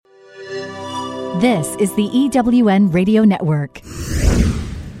This is the EWN Radio Network.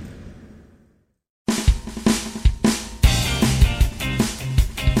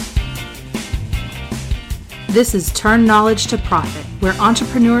 This is Turn Knowledge to Profit, where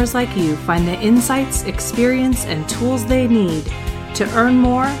entrepreneurs like you find the insights, experience, and tools they need to earn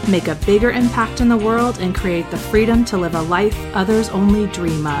more, make a bigger impact in the world, and create the freedom to live a life others only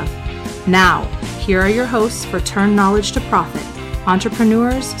dream of. Now, here are your hosts for Turn Knowledge to Profit,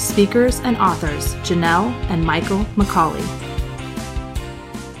 entrepreneurs, speakers, and authors, Janelle and Michael McCauley.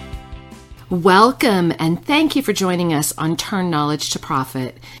 Welcome, and thank you for joining us on Turn Knowledge to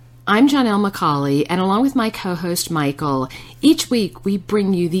Profit. I'm Janelle McCauley, and along with my co-host Michael, each week we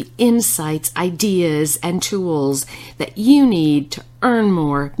bring you the insights, ideas, and tools that you need to earn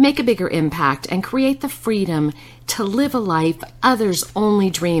more, make a bigger impact, and create the freedom to live a life others only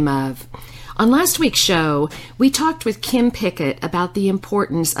dream of. On last week's show, we talked with Kim Pickett about the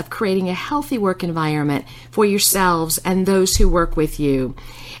importance of creating a healthy work environment for yourselves and those who work with you.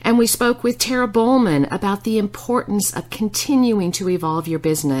 And we spoke with Tara Bowman about the importance of continuing to evolve your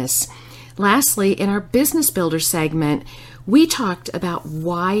business. Lastly, in our Business Builder segment, we talked about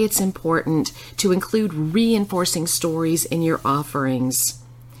why it's important to include reinforcing stories in your offerings.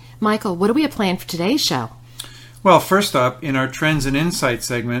 Michael, what do we have planned for today's show? Well, first up, in our Trends and Insights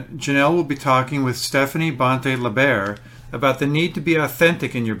segment, Janelle will be talking with Stephanie Bonte LeBair about the need to be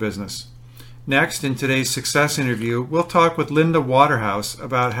authentic in your business. Next, in today's Success interview, we'll talk with Linda Waterhouse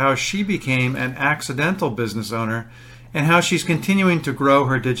about how she became an accidental business owner and how she's continuing to grow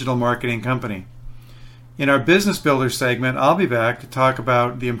her digital marketing company. In our Business Builder segment, I'll be back to talk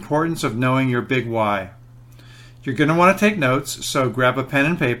about the importance of knowing your big why. You're going to want to take notes, so grab a pen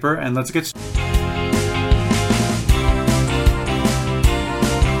and paper and let's get started.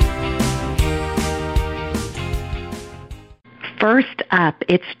 First up,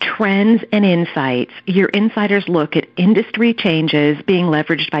 it's Trends and Insights, your insider's look at industry changes being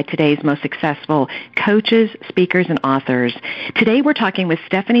leveraged by today's most successful coaches, speakers, and authors. Today we're talking with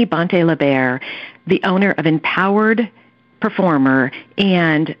Stephanie Bonte LeBair, the owner of Empowered Performer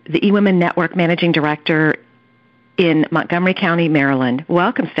and the eWomenNetwork Managing Director in Montgomery County, Maryland.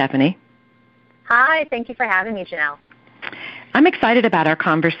 Welcome, Stephanie. Hi, thank you for having me, Janelle. I'm excited about our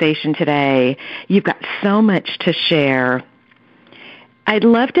conversation today. You've got so much to share. I'd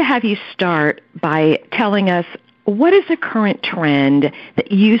love to have you start by telling us what is the current trend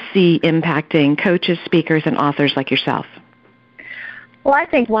that you see impacting coaches, speakers, and authors like yourself? Well, I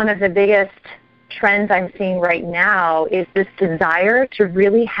think one of the biggest trends I'm seeing right now is this desire to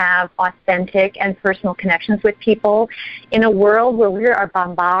really have authentic and personal connections with people in a world where we are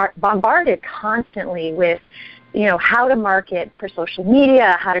bombarded constantly with how to market for social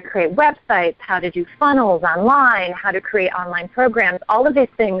media, how to create websites, how to do funnels online, how to create online programs. All of these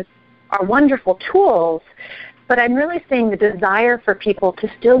things are wonderful tools, but I'm really seeing the desire for people to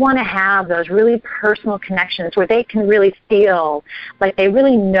still want to have those really personal connections where they can really feel like they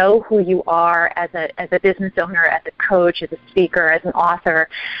really know who you are as a business owner, as a coach, as a speaker, as an author,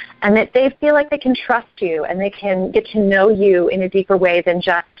 and that they feel like they can trust you and they can get to know you in a deeper way than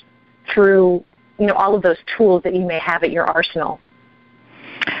just through all of those tools that you may have at your arsenal.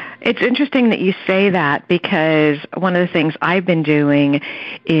 It's interesting that you say that because one of the things I've been doing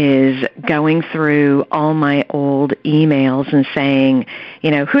is going through all my old emails and saying,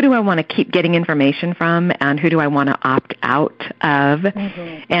 who do I want to keep getting information from and who do I want to opt out of?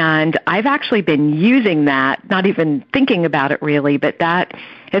 Mm-hmm. And I've actually been using that, not even thinking about it really, but that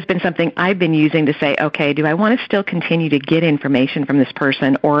has been something I've been using to say, okay, do I want to still continue to get information from this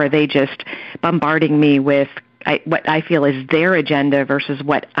person, or are they just bombarding me with what I feel is their agenda versus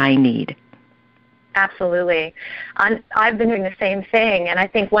what I need? Absolutely. I've been doing the same thing, and I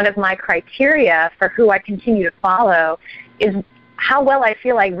think one of my criteria for who I continue to follow is how well I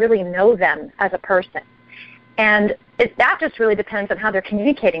feel I really know them as a person. And that just really depends on how they're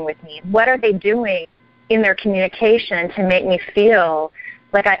communicating with me. What are they doing in their communication to make me feel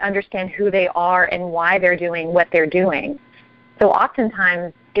like I understand who they are and why they're doing what they're doing? So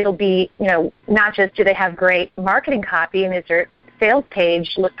oftentimes it'll be, not just do they have great marketing copy and does their sales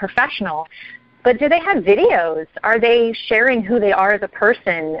page look professional, but do they have videos? Are they sharing who they are as a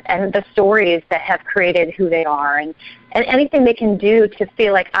person and the stories that have created who they are, and anything they can do to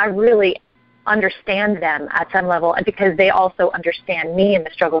feel like I really understand them at some level because they also understand me and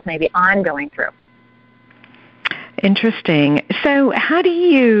the struggles maybe I'm going through. Interesting. So how do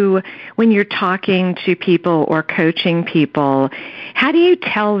you, when you're talking to people or coaching people, how do you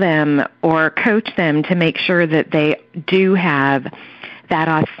tell them or coach them to make sure that they do have that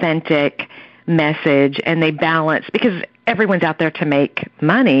authentic message and they balance, because everyone's out there to make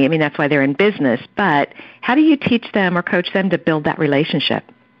money. I mean, that's why they're in business. But how do you teach them or coach them to build that relationship?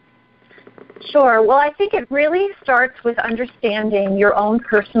 Sure. Well, I think it really starts with understanding your own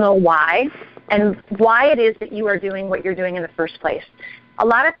personal why and why it is that you are doing what you're doing in the first place. A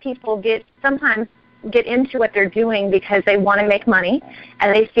lot of people sometimes get into what they're doing because they want to make money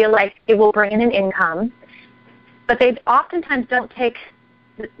and they feel like it will bring in an income, but they oftentimes don't take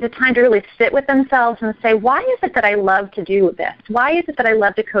the time to really sit with themselves and say, why is it that I love to do this? Why is it that I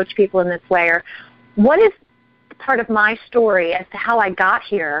love to coach people in this way? Or what is part of my story as to how I got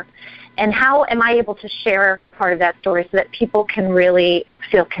here, and how am I able to share part of that story so that people can really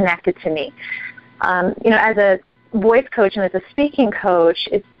feel connected to me? As a voice coach and as a speaking coach,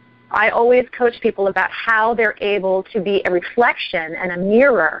 I always coach people about how they're able to be a reflection and a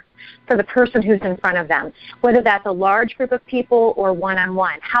mirror for the person who's in front of them, whether that's a large group of people or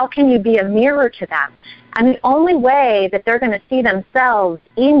one-on-one. How can you be a mirror to them? And the only way that they're going to see themselves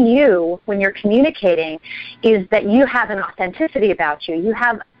in you when you're communicating is that you have an authenticity about you. You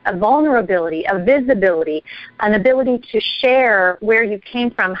have a vulnerability, a visibility, an ability to share where you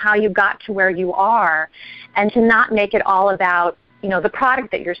came from, how you got to where you are, and to not make it all about the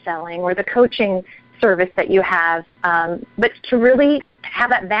product that you're selling or the coaching service that you have, but to really have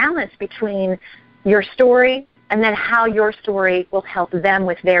that balance between your story and then how your story will help them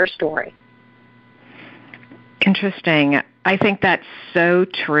with their story. Interesting. I think that's so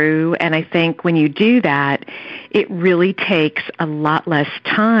true, and I think when you do that, it really takes a lot less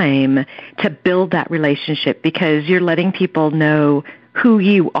time to build that relationship because you're letting people know who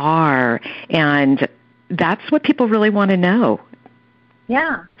you are, and that's what people really want to know.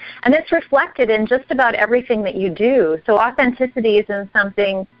 Yeah, and it's reflected in just about everything that you do. So authenticity isn't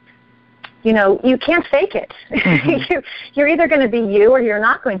something, you can't fake it. Mm-hmm. You're either going to be you or you're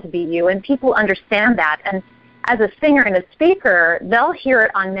not going to be you, and people understand that. And as a singer and a speaker, they'll hear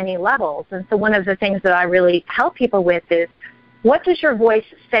it on many levels. And so one of the things that I really help people with is, what does your voice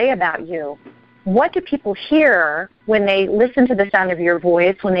say about you? What do people hear when they listen to the sound of your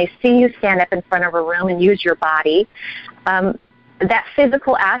voice, when they see you stand up in front of a room and use your body? That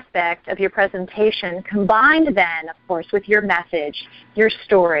physical aspect of your presentation combined then, of course, with your message, your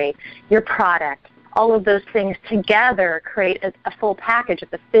story, your product, all of those things together create a full package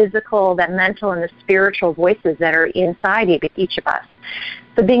of the physical, the mental, and the spiritual voices that are inside each of us.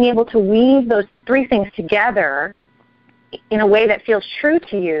 So being able to weave those three things together in a way that feels true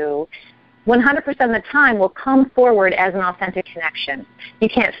to you 100% of the time will come forward as an authentic connection. You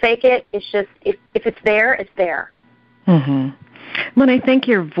can't fake it. It's just, if it's there, it's there. Mm-hmm. Well, I think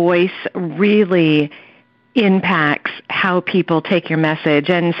your voice really impacts how people take your message,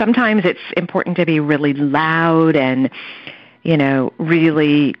 and sometimes it's important to be really loud and,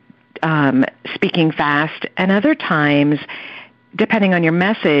 really speaking fast, and other times, depending on your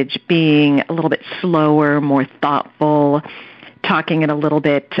message, being a little bit slower, more thoughtful, talking in a little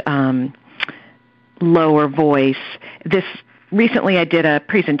bit lower voice. Recently I did a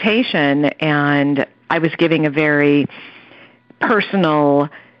presentation, and I was giving a very personal,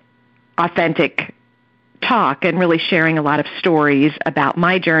 authentic talk and really sharing a lot of stories about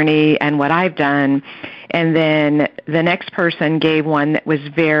my journey and what I've done. And then the next person gave one that was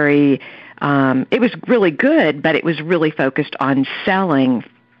very, it was really good, but it was really focused on selling.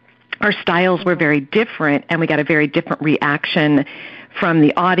 Our styles were very different, and we got a very different reaction from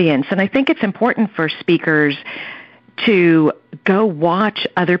the audience. And I think it's important for speakers to go watch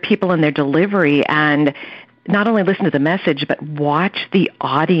other people in their delivery and not only listen to the message, but watch the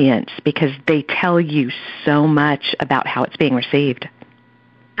audience, because they tell you so much about how it's being received.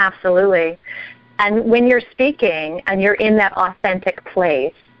 Absolutely. And when you're speaking and you're in that authentic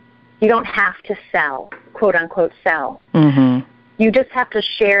place, you don't have to sell, quote unquote sell. Mm-hmm. You just have to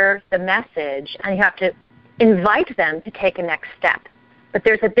share the message, and you have to invite them to take a next step. But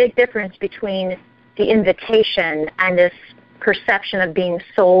there's a big difference between the invitation and this perception of being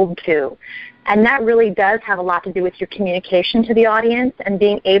sold to. And that really does have a lot to do with your communication to the audience and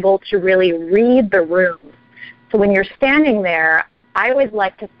being able to really read the room. So when you're standing there, I always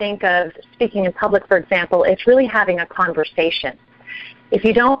like to think of speaking in public, for example, it's really having a conversation. If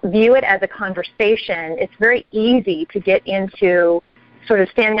you don't view it as a conversation, it's very easy to get into sort of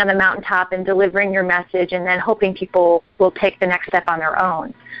standing on the mountaintop and delivering your message and then hoping people will take the next step on their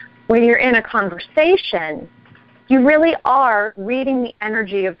own. When you're in a conversation, you really are reading the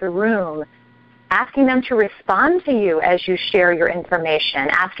energy of the room, asking them to respond to you as you share your information,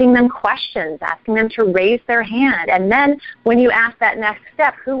 asking them questions, asking them to raise their hand. And then when you ask that next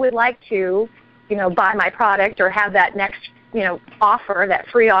step, who would like to, buy my product or have that next offer, that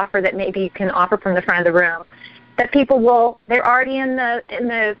free offer that maybe you can offer from the front of the room, that people they're already in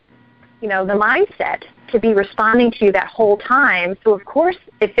the mindset to be responding to you that whole time. So of course,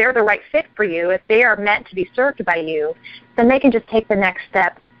 if they're the right fit for you, if they are meant to be served by you, then they can just take the next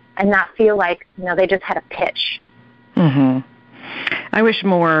step and not feel like, they just had a pitch. Mm-hmm. I wish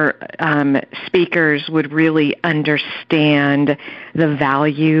more speakers would really understand the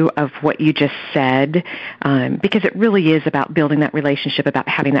value of what you just said, because it really is about building that relationship, about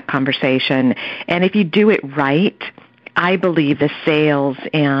having that conversation. And if you do it right, I believe the sales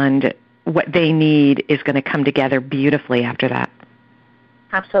and what they need is going to come together beautifully after that.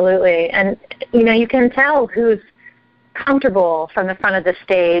 Absolutely. And, you can tell who's comfortable from the front of the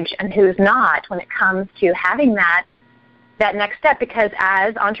stage and who's not when it comes to having that next step, because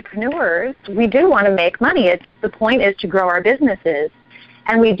as entrepreneurs, we do want to make money. The point is to grow our businesses,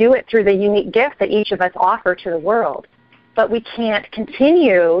 and we do it through the unique gift that each of us offer to the world. But we can't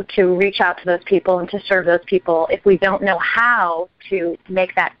continue to reach out to those people and to serve those people if we don't know how to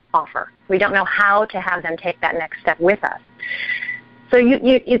make that offer. We don't know how to have them take that next step with us. So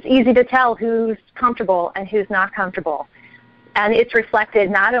it's easy to tell who's comfortable and who's not comfortable. And it's reflected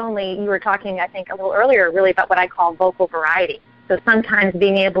not only, you were talking, I think, a little earlier, really about what I call vocal variety. So sometimes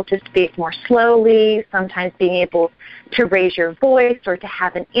being able to speak more slowly, sometimes being able to raise your voice or to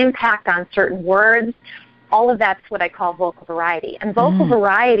have an impact on certain words. All of that's what I call vocal variety. And vocal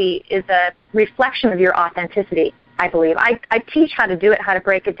variety is a reflection of your authenticity, I believe. I teach how to do it, how to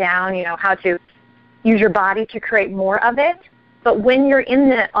break it down, how to use your body to create more of it. But when you're in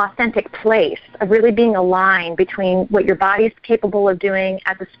the authentic place of really being aligned between what your body is capable of doing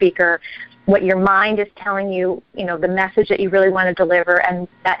as a speaker, what your mind is telling you, the message that you really want to deliver, and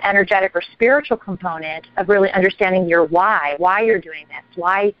that energetic or spiritual component of really understanding your why you're doing this,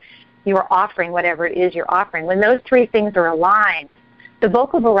 why you are offering whatever it is you're offering. When those three things are aligned, the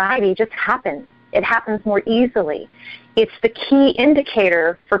vocal variety just happens. It happens more easily. It's the key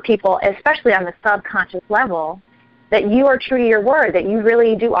indicator for people, especially on the subconscious level, that you are true to your word, that you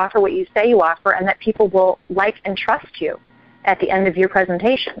really do offer what you say you offer, and that people will like and trust you at the end of your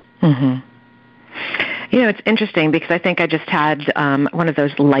presentation. Mm-hmm. It's interesting because I think I just had one of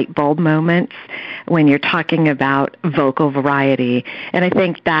those light bulb moments when you're talking about vocal variety. And I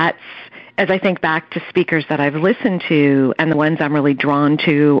think that's, as I think back to speakers that I've listened to and the ones I'm really drawn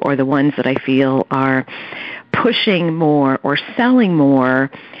to, or the ones that I feel are pushing more or selling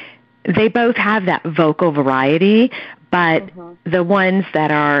more, they both have that vocal variety, but the ones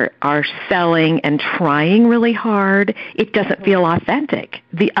that are selling and trying really hard, it doesn't feel authentic.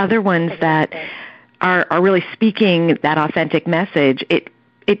 The other ones that are really speaking that authentic message, it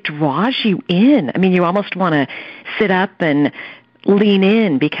draws you in. I mean, you almost want to sit up and lean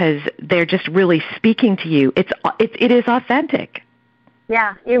in because they're just really speaking to you. It is authentic.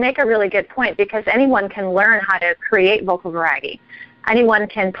 Yeah, you make a really good point, because anyone can learn how to create vocal variety. Anyone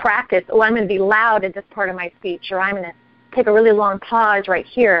can practice, I'm going to be loud at this part of my speech, or I'm going to take a really long pause right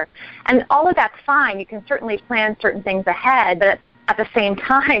here. And all of that's fine. You can certainly plan certain things ahead, but at the same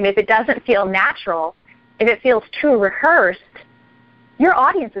time, if it doesn't feel natural, if it feels too rehearsed, your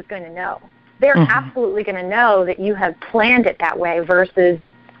audience is going to know. They're absolutely going to know that you have planned it that way versus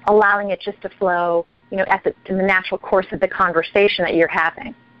allowing it just to flow, in the natural course of the conversation that you're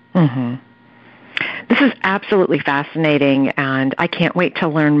having. Mm-hmm. This is absolutely fascinating, and I can't wait to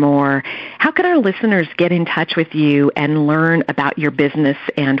learn more. How can our listeners get in touch with you and learn about your business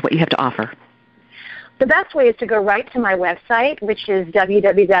and what you have to offer? The best way is to go right to my website, which is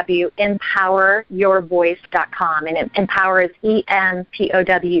www.empoweryourvoice.com. And empower is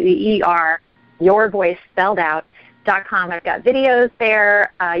EMPOWER, your voice spelled out, .com. I've got videos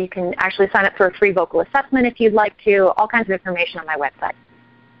there. You can actually sign up for a free vocal assessment if you'd like to. All kinds of information on my website.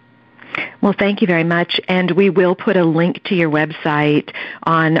 Well, thank you very much, and we will put a link to your website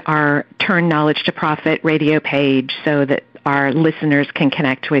on our Turn Knowledge to Profit radio page so that our listeners can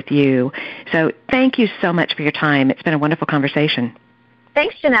connect with you. So thank you so much for your time. It's been a wonderful conversation.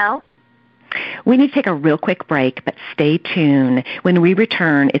 Thanks, Janelle. We need to take a real quick break, but stay tuned. When we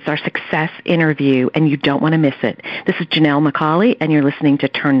return, it's our success interview, and you don't want to miss it. This is Janelle McCauley, and you're listening to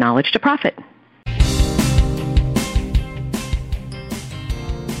Turn Knowledge to Profit.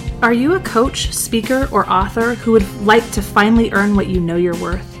 Are you a coach, speaker, or author who would like to finally earn what you know you're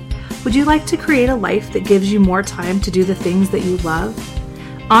worth? Would you like to create a life that gives you more time to do the things that you love?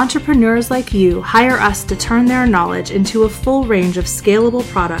 Entrepreneurs like you hire us to turn their knowledge into a full range of scalable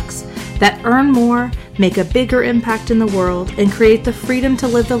products that earn more, make a bigger impact in the world, and create the freedom to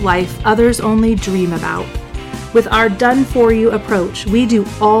live the life others only dream about. With our done-for-you approach, we do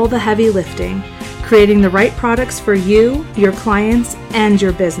all the heavy lifting, creating the right products for you, your clients, and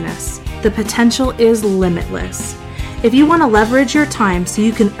your business. The potential is limitless. If you want to leverage your time so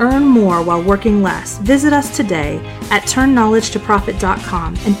you can earn more while working less, visit us today at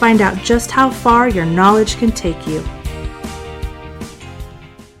turnknowledgetoprofit.com and find out just how far your knowledge can take you.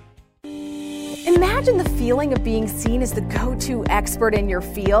 Imagine the feeling of being seen as the go-to expert in your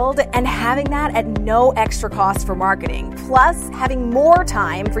field and having that at no extra cost for marketing, plus having more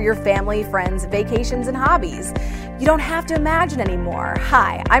time for your family, friends, vacations, and hobbies. You don't have to imagine anymore.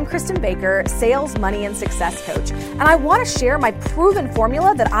 Hi, I'm Kristen Baker, Sales, Money, and Success Coach, and I want to share my proven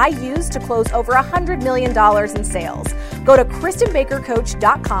formula that I use to close over $100 million in sales. Go to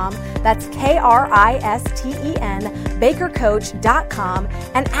KristenBakerCoach.com, that's KRISTEN, BakerCoach.com,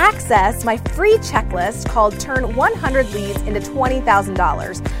 and access my free checklist called Turn 100 Leads into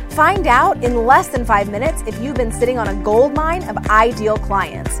 $20,000. Find out in less than 5 minutes if you've been sitting on a gold mine of ideal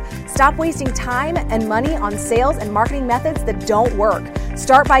clients. Stop wasting time and money on sales and marketing methods that don't work.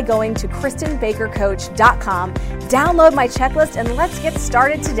 Start by going to KristenBakerCoach.com, download my checklist, and let's get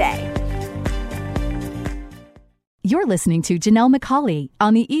started today. You're listening to Janelle McCauley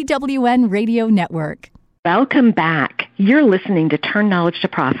on the EWN Radio Network. Welcome back. You're listening to Turn Knowledge to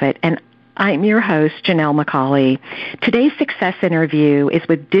Profit, and I'm your host, Janelle McCauley. Today's success interview is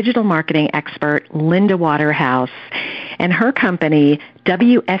with digital marketing expert Linda Waterhouse, and her company,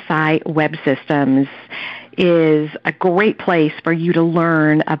 WSI Web Systems, is a great place for you to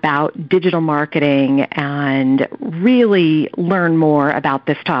learn about digital marketing and really learn more about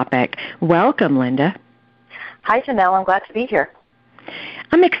this topic. Welcome, Linda. Hi, Janelle. I'm glad to be here.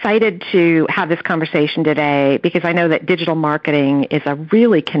 I'm excited to have this conversation today because I know that digital marketing is a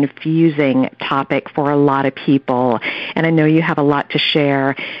really confusing topic for a lot of people, and I know you have a lot to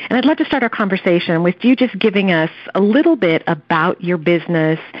share. And I'd love to start our conversation with you just giving us a little bit about your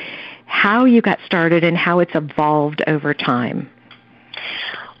business, how you got started, and how it's evolved over time.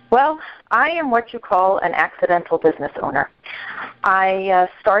 Well, I am what you call an accidental business owner. I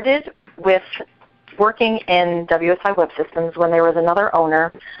started with working in WSI Web Systems when there was another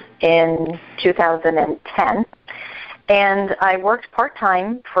owner in 2010, and I worked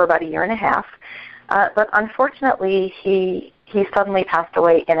part-time for about a year and a half, but unfortunately he suddenly passed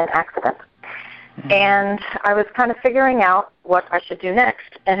away in an accident. Mm-hmm. And I was kind of figuring out what I should do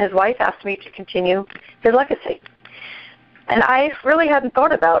next, and his wife asked me to continue his legacy. And I really hadn't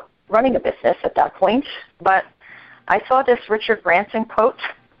thought about running a business at that point, but I saw this Richard Branson quote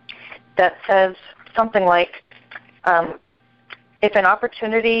that says something like, if an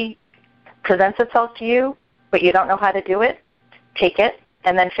opportunity presents itself to you, but you don't know how to do it, take it,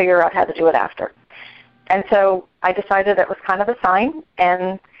 and then figure out how to do it after. And so I decided that was kind of a sign,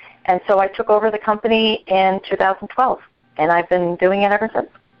 and so I took over the company in 2012, and I've been doing it ever since.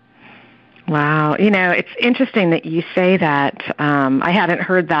 Wow. You know, it's interesting that you say that. I hadn't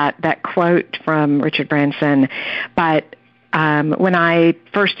heard that quote from Richard Branson, but when I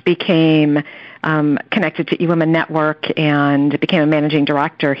first became connected to eWomenNetwork and became a managing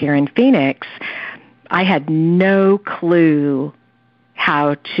director here in Phoenix, I had no clue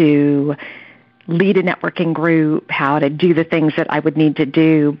how to lead a networking group, how to do the things that I would need to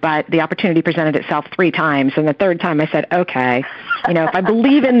do, but the opportunity presented itself 3 times, and the third time I said, okay, if I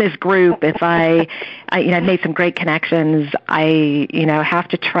believe in this group, if I made some great connections, I have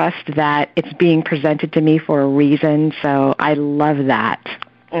to trust that it's being presented to me for a reason, so I love that.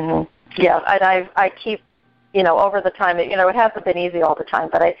 Mm-hmm. Yeah, and I keep, over the time, it hasn't been easy all the time,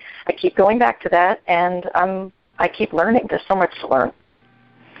 but I keep going back to that, and I keep learning. There's so much to learn.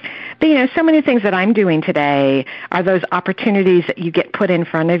 But, so many things that I'm doing today are those opportunities that you get put in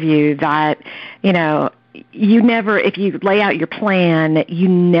front of you that, you never, if you lay out your plan, you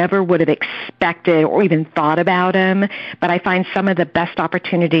never would have expected or even thought about them. But I find some of the best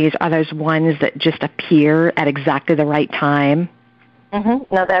opportunities are those ones that just appear at exactly the right time.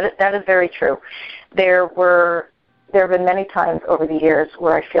 Mm-hmm. No, that is very true. There have been many times over the years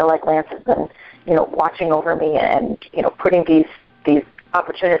where I feel like Lance has been, watching over me and, putting these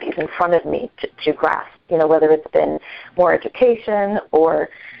opportunities in front of me to grasp, whether it's been more education or,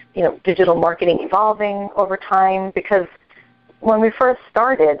 digital marketing evolving over time. Because when we first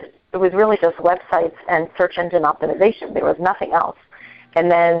started, it was really just websites and search engine optimization. There was nothing else. And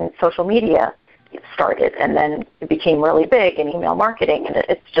then social media started, and then it became really big in email marketing, and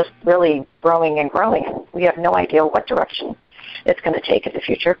it's just really growing and growing. And we have no idea what direction it's going to take in the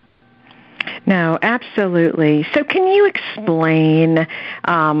future. No, absolutely. So can you explain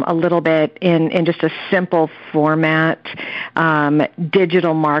a little bit in just a simple format,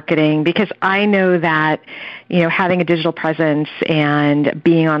 digital marketing? Because I know that, having a digital presence and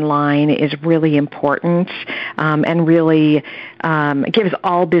being online is really important and really gives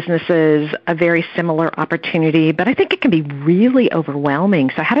all businesses a very similar opportunity. But I think it can be really overwhelming.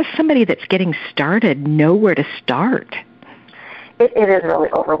 So how does somebody that's getting started know where to start? It is really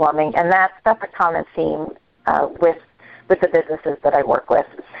overwhelming, and that's a common theme with the businesses that I work with.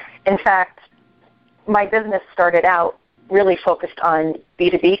 In fact, my business started out really focused on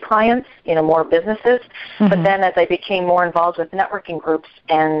B2B clients, more businesses. Mm-hmm. But then as I became more involved with networking groups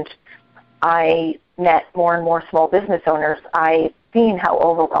and I met more and more small business owners, I've seen how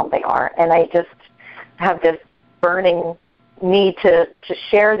overwhelmed they are, and I just have this burning need to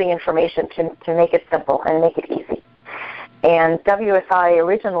share the information to make it simple and make it easy. And WSI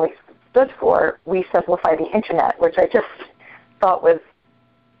originally stood for We Simplify the Internet, which I just thought was,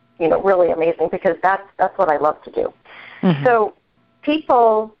 really amazing because that's what I love to do. Mm-hmm. So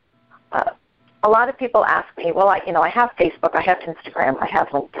people, a lot of people ask me, well, I have Facebook, I have Instagram, I have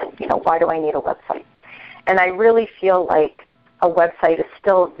LinkedIn. Why do I need a website? And I really feel like a website is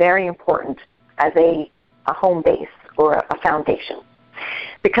still very important as a home base or a foundation.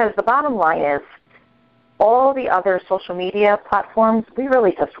 Because the bottom line is, all the other social media platforms, we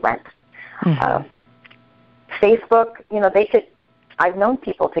really just rent. Mm-hmm. Facebook, I've known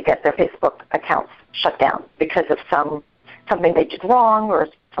people to get their Facebook accounts shut down because of something they did wrong or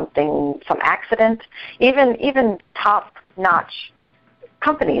some accident. Even top-notch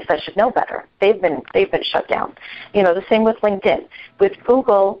companies that should know better, they've been shut down. The same with LinkedIn. With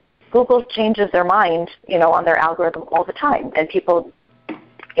Google changes their mind, on their algorithm all the time, and people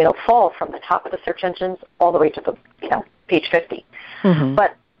fall from the top of the search engines all the way to the, page 50. Mm-hmm.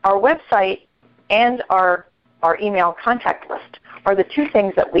 But our website and our email contact list are the two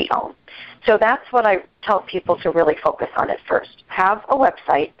things that we own. So that's what I tell people to really focus on at first. Have a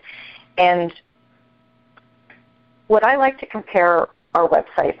website, and what I like to compare our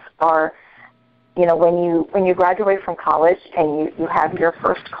websites are, when you graduate from college and you have your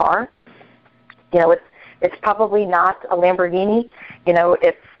first car, it's probably not a Lamborghini.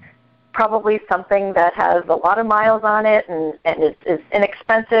 It's probably something that has a lot of miles on it and is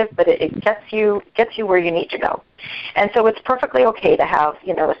inexpensive, but it gets you where you need to go. And so it's perfectly okay to have,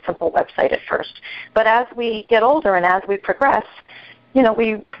 a simple website at first. But as we get older and as we progress,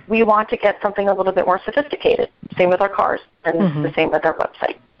 we want to get something a little bit more sophisticated. Same with our cars and mm-hmm. the same with our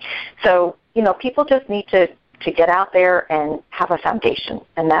website. So, people just need to get out there and have a foundation,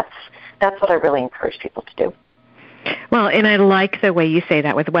 and that's what I really encourage people to do. Well, and I like the way you say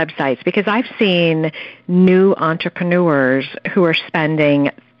that with websites, because I've seen new entrepreneurs who are spending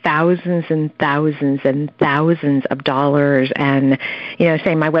thousands and thousands and thousands of dollars and,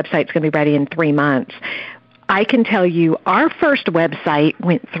 saying my website's going to be ready in 3 months. I can tell you our first website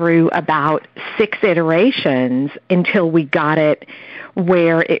went through about 6 iterations until we got it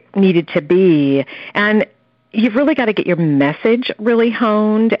where it needed to be. And you've really got to get your message really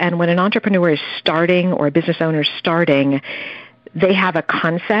honed. And when an entrepreneur is starting or a business owner is starting, they have a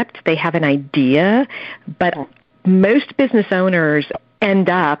concept, they have an idea, but most business owners end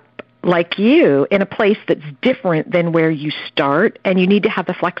up like you in a place that's different than where you start, and you need to have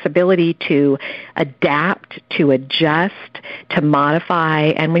the flexibility to adapt, to adjust, to modify.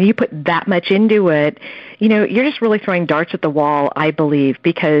 And when you put that much into it, you're just really throwing darts at the wall, I believe,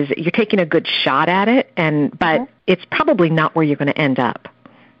 because you're taking a good shot at it, but it's probably not where you're going to end up.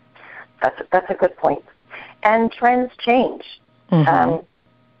 That's a good point. And trends change. Mm-hmm.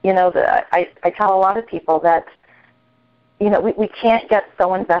 I tell a lot of people that we can't get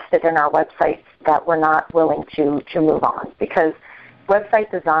so invested in our websites that we're not willing to move on, because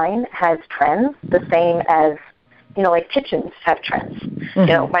website design has trends the same as, like kitchens have trends.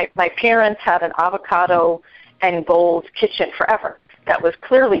 Mm-hmm. My parents had an avocado and gold kitchen forever that was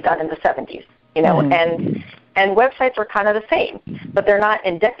clearly done in the 70s, mm-hmm. and websites are kind of the same, but they're not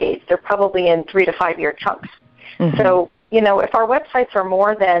in decades. They're probably in 3 to 5 year chunks. Mm-hmm. So, if our websites are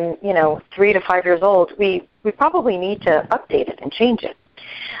more than, 3 to 5 years old, we probably need to update it and change it,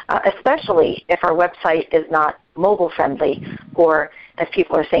 especially if our website is not mobile-friendly or, as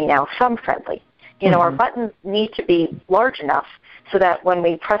people are saying now, thumb-friendly. Mm-hmm. Our buttons need to be large enough so that when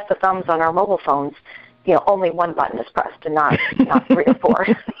we press the thumbs on our mobile phones, only one button is pressed and not 3 or 4.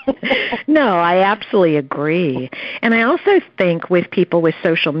 No, I absolutely agree. And I also think with people with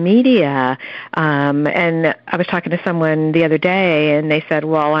social media, and I was talking to someone the other day, and they said,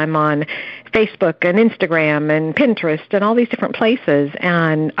 well, I'm on Facebook and Instagram and Pinterest and all these different places.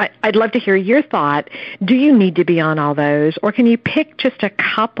 And I'd love to hear your thought. Do you need to be on all those, or can you pick just a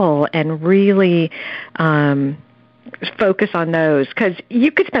couple and really focus on those? Because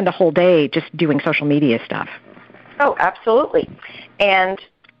you could spend a whole day just doing social media stuff. Oh, absolutely. And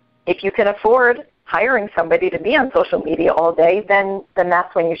if you can afford hiring somebody to be on social media all day, then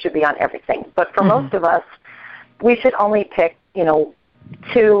that's when you should be on everything. But for most of us, we should only pick,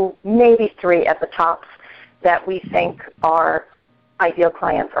 2, maybe 3 at the tops that we think our ideal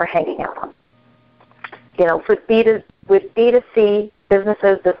clients are hanging out on. With B2C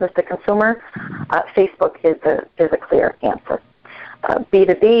businesses, business to consumer, Facebook is a clear answer.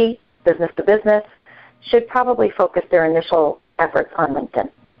 B2B, business to business, should probably focus their initial efforts on LinkedIn.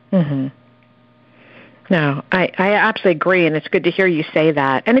 Mm-hmm. No, I absolutely agree, and it's good to hear you say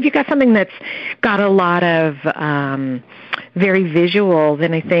that. And if you've got something that's got a lot of very visual,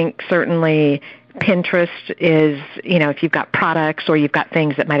 then I think certainly Pinterest is, if you've got products or you've got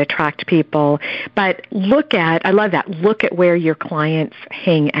things that might attract people. But I love that, look at where your clients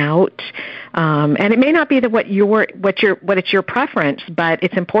hang out. And it may not be what it's your preference, but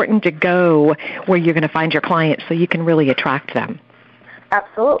it's important to go where you're going to find your clients so you can really attract them.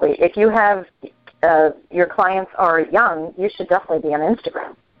 Absolutely. If you have your clients are young, you should definitely be on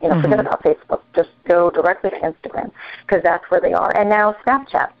Instagram. Forget about Facebook. Just go directly to Instagram because that's where they are. And now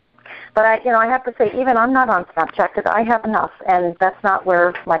Snapchat. But I have to say, even I'm not on Snapchat because I have enough, and that's not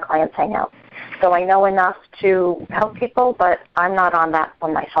where my clients hang out. So I know enough to help people, but I'm not on that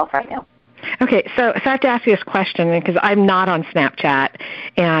one myself right now. Okay, so I have to ask you this question because I'm not on Snapchat,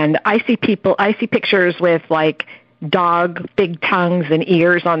 and I see pictures with dog big tongues and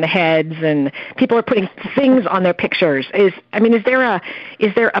ears on the heads, and people are putting things on their pictures. Is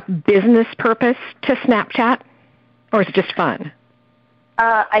there a business purpose to Snapchat, or is it just fun?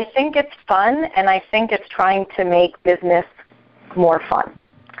 I think it's fun, and I think it's trying to make business more fun.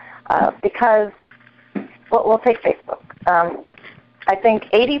 Because, we'll take Facebook. I think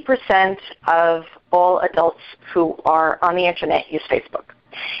 80% of all adults who are on the Internet use Facebook.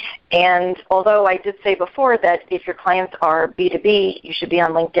 And although I did say before that if your clients are B2B, you should be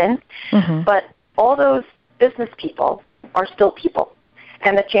on LinkedIn, but all those business people are still people.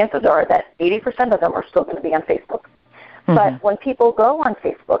 And the chances are that 80% of them are still going to be on Facebook. But when people go on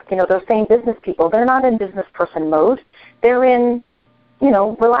Facebook, those same business people, they're not in business person mode. They're in,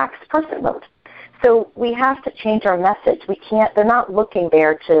 relaxed person mode. So we have to change our message. They're not looking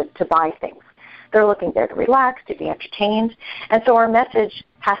there to buy things. They're looking there to relax, to be entertained. And so our message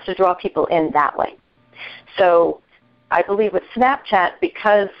has to draw people in that way. So I believe with Snapchat,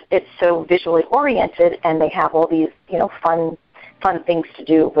 because it's so visually oriented and they have all these, fun things to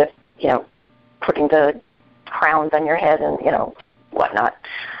do with, putting the crowns on your head and, whatnot.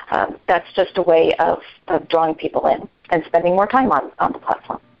 That's just a way of drawing people in and spending more time on the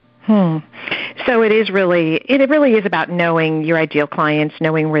platform. So it really is about knowing your ideal clients,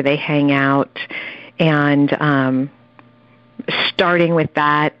 knowing where they hang out, and starting with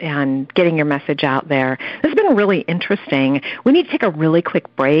that and getting your message out there. This has been really interesting. We need to take a really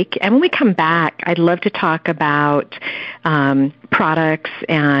quick break, and when we come back, I'd love to talk about products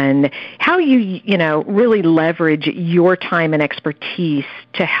and how you really leverage your time and expertise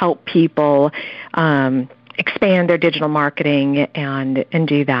to help people expand their digital marketing and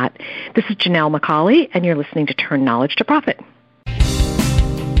do that. This is Janelle McCauley, and you're listening to Turn Knowledge to Profit.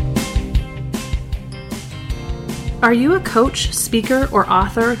 Are you a coach, speaker, or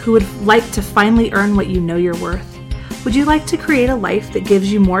author who would like to finally earn what you know you're worth? Would you like to create a life that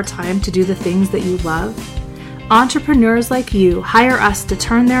gives you more time to do the things that you love? Entrepreneurs like you hire us to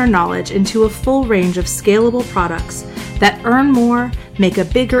turn their knowledge into a full range of scalable products that earn more, make a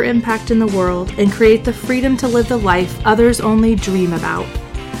bigger impact in the world, and create the freedom to live the life others only dream about.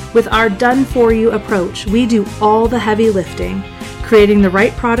 With our done-for-you approach, we do all the heavy lifting, creating the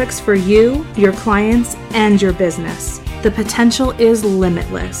right products for you, your clients, and your business. The potential is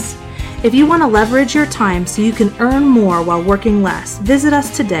limitless. If you want to leverage your time so you can earn more while working less, visit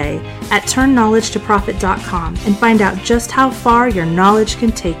us today at turnknowledgetoprofit.com and find out just how far your knowledge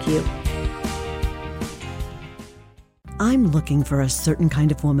can take you. I'm looking for a certain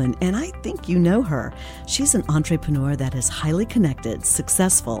kind of woman, and I think you know her. She's an entrepreneur that is highly connected,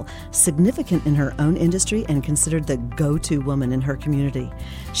 successful, significant in her own industry, and considered the go-to woman in her community.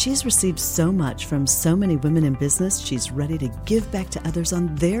 She's received so much from so many women in business, she's ready to give back to others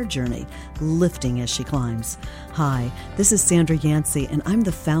on their journey, lifting as she climbs. Hi, this is Sandra Yancey, and I'm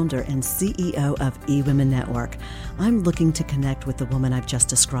the founder and CEO of eWomenNetwork. I'm looking to connect with the woman I've just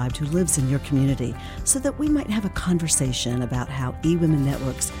described who lives in your community so that we might have a conversation conversation about how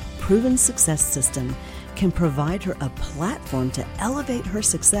eWomenNetwork's proven success system can provide her a platform to elevate her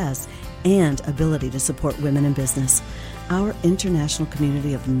success and ability to support women in business. Our international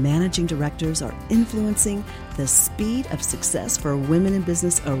community of managing directors are influencing the speed of success for women in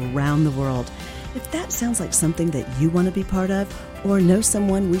business around the world. If that sounds like something that you want to be part of or know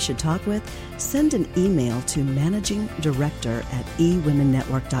someone we should talk with, send an email to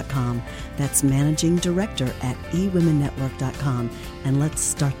managingdirector@eWomenNetwork.com. That's managingdirector@eWomenNetwork.com, and let's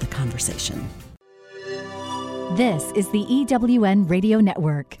start the conversation. This is the EWN Radio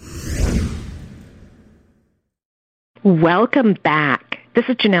Network. Welcome back. This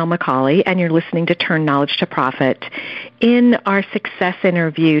is Janelle McCauley, and you're listening to Turn Knowledge to Profit. In our success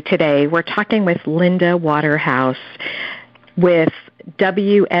interview today, we're talking with Linda Waterhouse with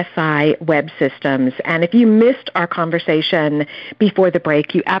WSI Web Systems. And if you missed our conversation before the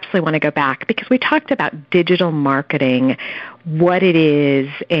break, you absolutely want to go back because we talked about digital marketing, what it is,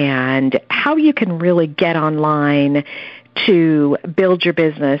 and how you can really get online to build your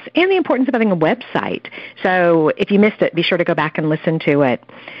business, and the importance of having a website. So if you missed it, be sure to go back and listen to it.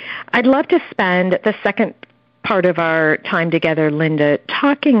 I'd love to spend the second part of our time together, Linda,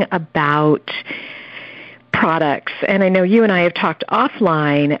 talking about products. And I know you and I have talked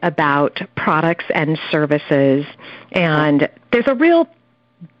offline about products and services, and there's a real,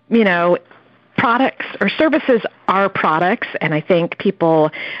 products or services are products, and I think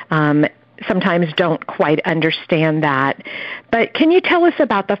people sometimes don't quite understand that. But can you tell us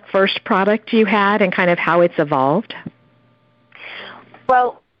about the first product you had and kind of how it's evolved?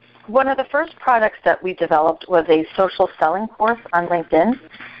 Well, one of the first products that we developed was a social selling course on LinkedIn.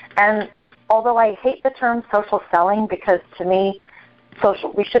 And although I hate the term social selling because to me,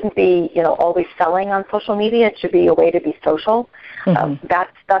 we shouldn't be, always selling on social media. It should be a way to be social. Mm-hmm.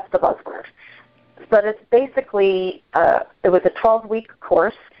 That's the buzzword. But it's basically, it was a 12-week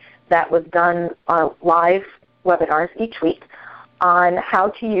course that was done on live webinars each week on how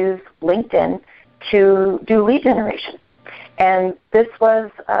to use LinkedIn to do lead generation. And this was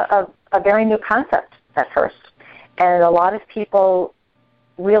a very new concept at first. And a lot of people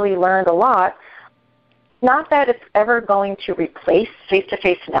really learned a lot. Not that it's ever going to replace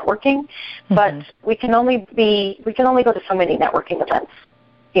face-to-face networking, mm-hmm. but we can only go to so many networking events,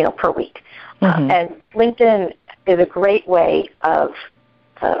 per week. Mm-hmm. And LinkedIn is a great way of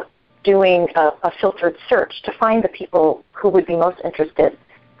doing a filtered search to find the people who would be most interested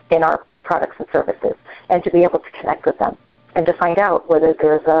in our products and services, and to be able to connect with them, and to find out whether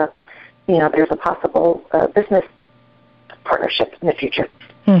there's a possible business partnership in the future.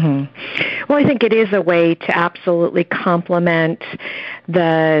 Mm-hmm. Well, I think it is a way to absolutely complement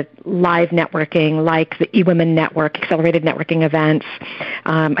the live networking, like the eWomenNetwork, accelerated networking events.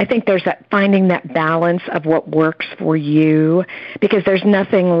 I think there's finding that balance of what works for you, because there's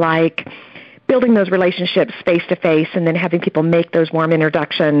nothing like building those relationships face-to-face and then having people make those warm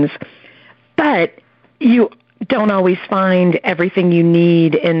introductions. But you don't always find everything you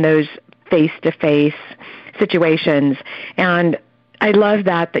need in those face-to-face situations. And I love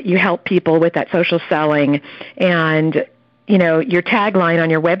that you help people with that social selling. And, your tagline on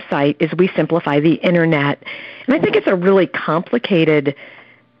your website is "We simplify the internet." And I think it's a really complicated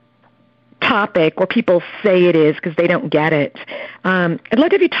topic where people say it is because they don't get it. I'd love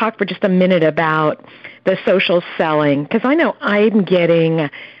to have you talk for just a minute about the social selling, because I know I'm getting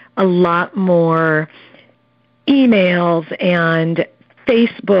a lot more emails and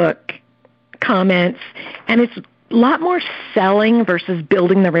Facebook comments, and it's a lot more selling versus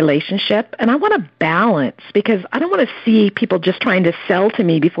building the relationship. And I want to balance, because I don't want to see people just trying to sell to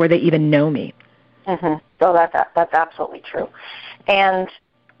me before they even know me. Mm-hmm. So that's absolutely true. And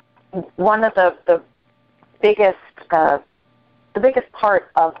one of the biggest part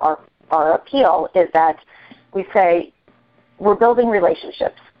of our appeal is that we say we're building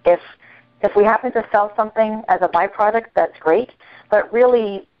relationships. If we happen to sell something as a byproduct, that's great. But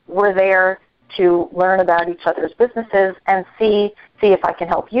really, we're there to learn about each other's businesses and see if I can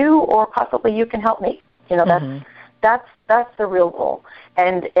help you, or possibly you can help me. Mm-hmm. That's the real goal.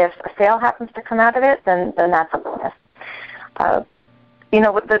 And if a sale happens to come out of it, then that's a bonus.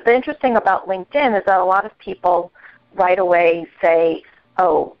 The interesting about LinkedIn is that a lot of people right away say,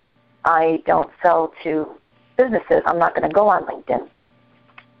 "Oh, I don't sell to businesses. I'm not going to go on LinkedIn."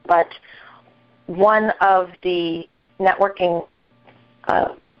 But one of the networking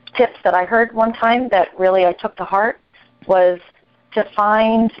tips that I heard one time that really I took to heart was to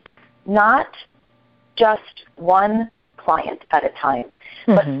find not just one client at a time,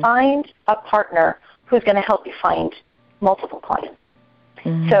 mm-hmm. but find a partner who's going to help you find multiple clients.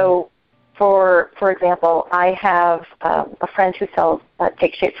 Mm-hmm. So, for example, I have a friend who sells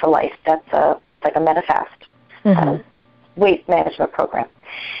Take Shape for Life. That's like a MetaFast weight management program.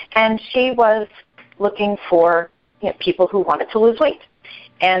 And she was looking for people who wanted to lose weight.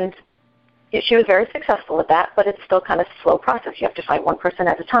 And she was very successful at that, but it's still kind of a slow process. You have to find one person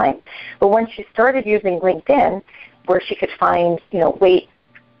at a time. But when she started using LinkedIn, where she could find,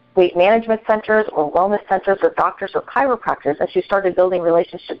 weight management centers or wellness centers or doctors or chiropractors, and she started building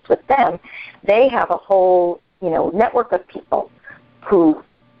relationships with them, they have a whole, network of people who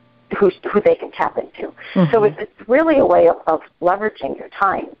they can tap into. So it's really a way of leveraging your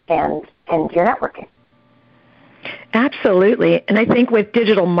time and your networking. Absolutely. And I think with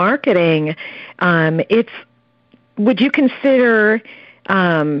digital marketing, would you consider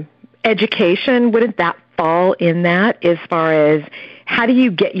education, wouldn't that fall in that, as far as how do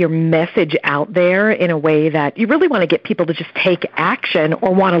you get your message out there in a way that you really want to get people to just take action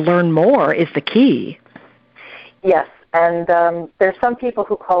or want to learn more is the key? Yes, and there's some people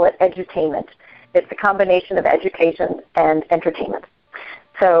who call it edutainment. It's a combination of education and entertainment.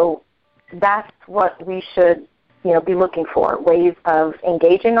 So that's what we should be looking for, ways of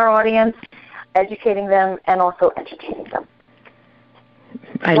engaging our audience, educating them, and also entertaining them.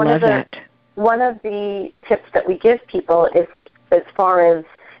 I love that. One of the tips that we give people is, as far as,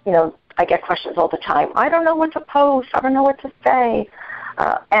 I get questions all the time. I don't know what to post. I don't know what to say.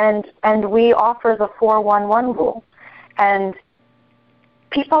 And we offer the 4-1-1 rule. And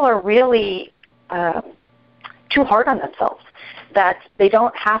people are really too hard on themselves, that they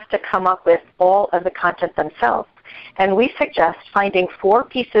don't have to come up with all of the content themselves. And we suggest finding 4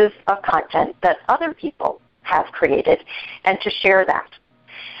 pieces of content that other people have created and to share that.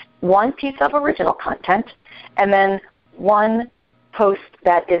 1 piece of original content, and then 1 post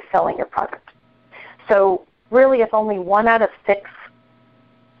that is selling your product. So really, if only 1 out of 6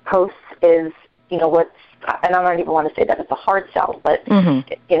 posts is, and I don't even want to say that it's a hard sell, but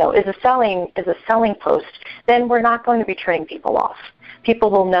is a selling post, then we're not going to be turning people off.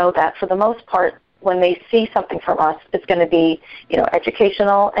 People will know that for the most part, when they see something from us, it's going to be,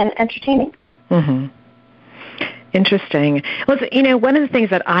 educational and entertaining. Interesting. Well, one of the things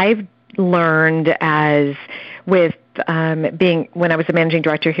that I've learned as with when I was the managing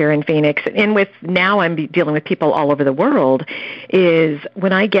director here in Phoenix, and with now I'm dealing with people all over the world, is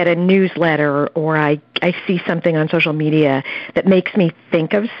when I get a newsletter or I see something on social media that makes me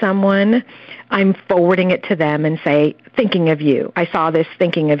think of someone, I'm forwarding it to them and say, thinking of you. I saw this,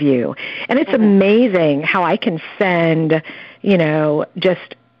 thinking of you. And it's amazing how I can send,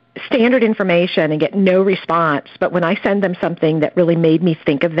 just standard information and get no response. But when I send them something that really made me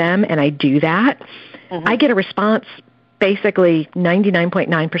think of them, and I do that, I get a response basically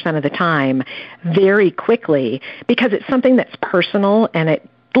 99.9% of the time very quickly, because it's something that's personal and it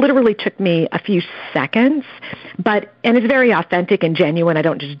literally took me a few seconds, and it's very authentic and genuine. I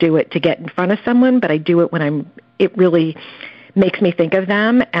don't just do it to get in front of someone, but I do it when it really makes me think of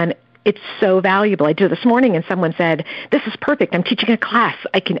them, and it's so valuable. I did this morning, and someone said, "This is perfect. I'm teaching a class.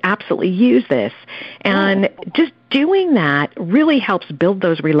 I can absolutely use this." And just doing that really helps build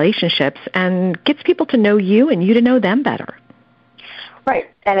those relationships and gets people to know you and you to know them better. Right,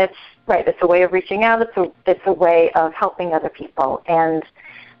 and it's a way of reaching out. It's a way of helping other people, and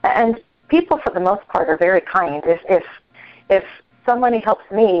people for the most part are very kind. If somebody helps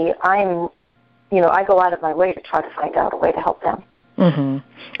me, I go out of my way to try to find out a way to help them.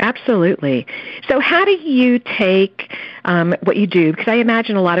 Absolutely. So how do you take what you do, because I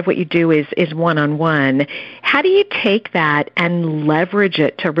imagine a lot of what you do is one-on-one, how do you take that and leverage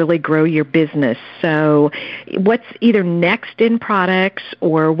it to really grow your business? So what's either next in products,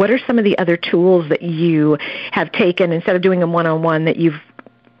 or what are some of the other tools that you have taken instead of doing a one-on-one that you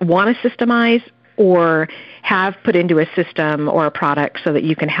want to systemize or have put into a system or a product so that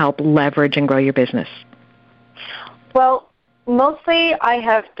you can help leverage and grow your business? Well, mostly I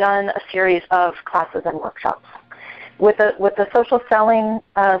have done a series of classes and workshops. With the social selling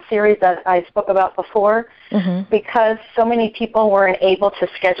series that I spoke about before, because so many people weren't able to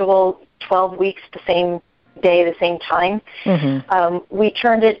schedule 12 weeks the same day, the same time, we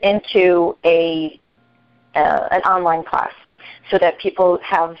turned it into an online class so that people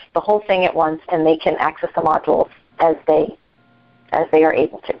have the whole thing at once and they can access the modules as they are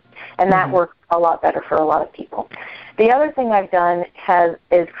able to. And that worked a lot better for a lot of people. The other thing I've done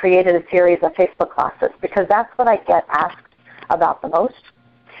is created a series of Facebook classes, because that's what I get asked about the most.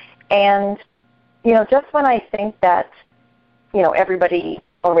 And, just when I think that, everybody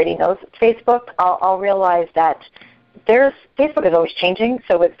already knows Facebook, I'll realize that Facebook is always changing,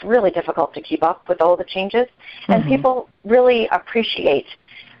 so it's really difficult to keep up with all the changes. And people really appreciate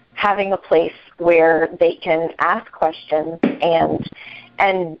having a place where they can ask questions and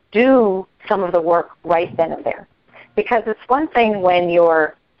do some of the work right then and there. Because it's one thing when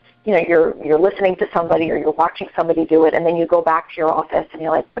you're listening to somebody or you're watching somebody do it, and then you go back to your office and you're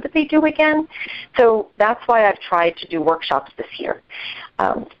like, what did they do again? So that's why I've tried to do workshops this year.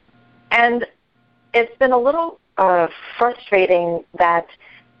 And it's been a little frustrating that,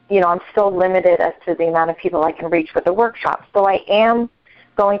 I'm still limited as to the amount of people I can reach with the workshop. So I am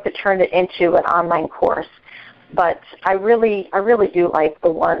going to turn it into an online course. But I really do like the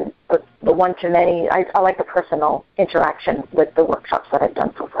one-to-many. I like the personal interaction with the workshops that I've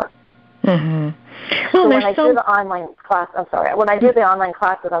done so far. Mm-hmm. Well, so when I do the online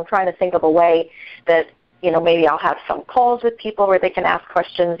classes, I'm trying to think of a way that, maybe I'll have some calls with people where they can ask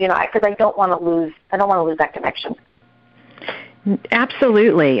questions, because I don't want to lose that connection.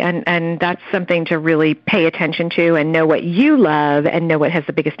 Absolutely, and that's something to really pay attention to and know what you love and know what has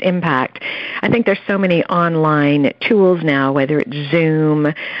the biggest impact. I think there's so many online tools now, whether it's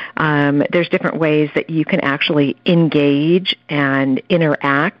Zoom, there's different ways that you can actually engage and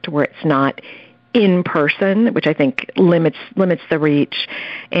interact where it's not in person, which I think limits the reach.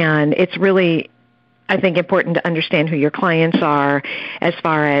 And it's really, I think, important to understand who your clients are as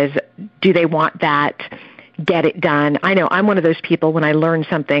far as, do they want that, get it done. I know I'm one of those people, when I learn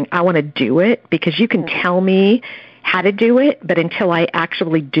something, I want to do it, because you can tell me how to do it, but until I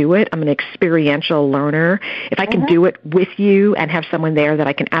actually do it, I'm an experiential learner. If I can do it with you and have someone there that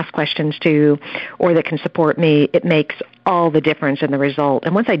I can ask questions to or that can support me, it makes all the difference in the result.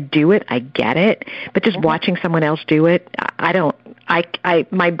 And once I do it, I get it. But just watching someone else do it,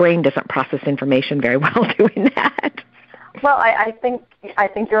 my brain doesn't process information very well doing that. Well, I think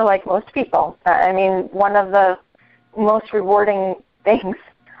you're like most people. I mean, one of the most rewarding things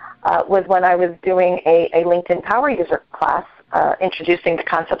was when I was doing a LinkedIn Power User class, introducing the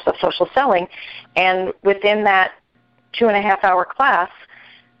concepts of social selling, and within that 2.5-hour class,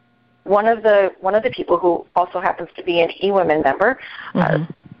 one of the people, who also happens to be an eWomen member,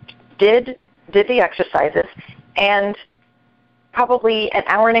 did the exercises, and probably an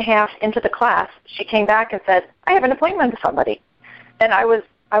hour and a half into the class, she came back and said, I have an appointment with somebody. And I was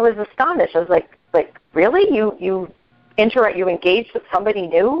astonished. I was like, really? You engaged with somebody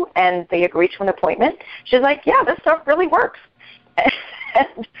new and they agreed to an appointment? She's like, yeah, this stuff really works.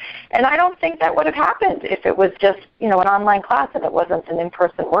 And I don't think that would have happened if it was just, an online class and it wasn't an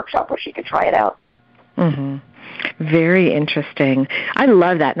in-person workshop where she could try it out. Mm-hmm. Very interesting. I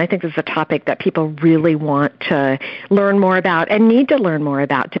love that, and I think this is a topic that people really want to learn more about and need to learn more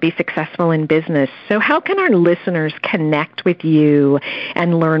about to be successful in business. So how can our listeners connect with you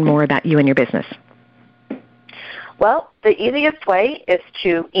and learn more about you and your business? Well, the easiest way is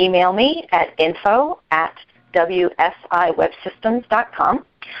to email me at info@WSIWebSystems.com,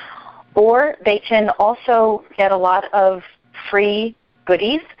 or they can also get a lot of free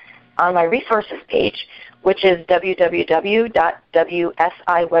goodies on my resources page, which is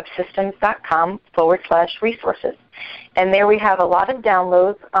www.wsiwebsystems.com/resources. And there we have a lot of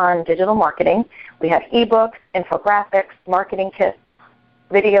downloads on digital marketing. We have ebooks, infographics, marketing kits,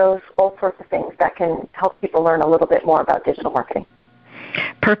 videos, all sorts of things that can help people learn a little bit more about digital marketing.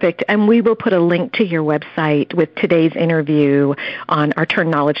 Perfect. And we will put a link to your website with today's interview on our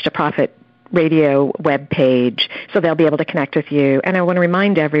Turn Knowledge to Profit radio webpage, so they'll be able to connect with you. And I want to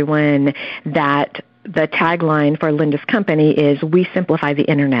remind everyone that the tagline for Linda's company is, we simplify the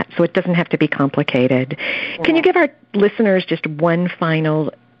internet, so it doesn't have to be complicated. Yeah. Can you give our listeners just one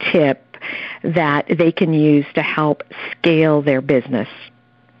final tip that they can use to help scale their business?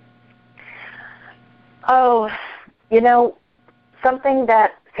 Oh, something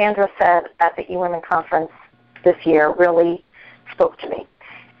that Sandra said at the eWomen conference this year really spoke to me.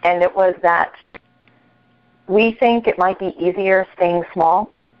 And it was that we think it might be easier staying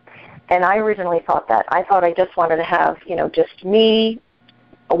small. And I originally thought that. I thought I just wanted to have, just me,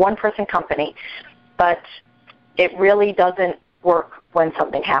 a one-person company. But it really doesn't work when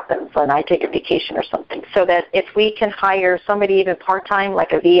something happens, when I take a vacation or something. So that if we can hire somebody even part-time,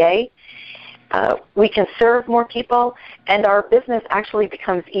 like a VA, we can serve more people, and our business actually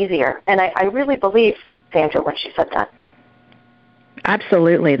becomes easier. And I really believe Sandra when she said that.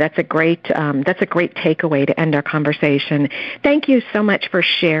 Absolutely. That's a great takeaway to end our conversation. Thank you so much for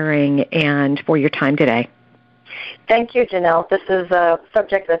sharing and for your time today. Thank you, Janelle. This is a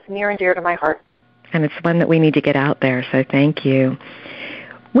subject that's near and dear to my heart. And it's one that we need to get out there, so thank you.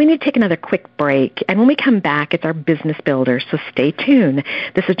 We need to take another quick break, and when we come back, it's our Business Builder, so stay tuned.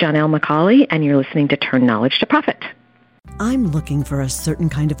 This is Janelle McCauley, and you're listening to Turn Knowledge to Profit. I'm looking for a certain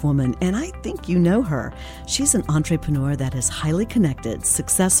kind of woman, and I think you know her. She's an entrepreneur that is highly connected,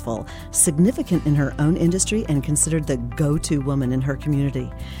 successful, significant in her own industry, and considered the go-to woman in her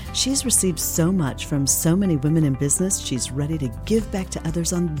community. She's received so much from so many women in business, she's ready to give back to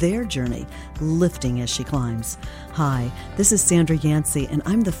others on their journey, lifting as she climbs. Hi, this is Sandra Yancey, and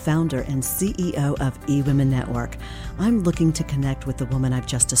I'm the founder and CEO of eWomenNetwork. I'm looking to connect with the woman I've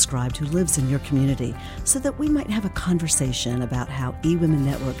just described who lives in your community so that we might have a conversation about how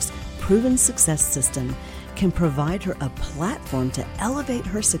eWomenNetwork's proven success system can provide her a platform to elevate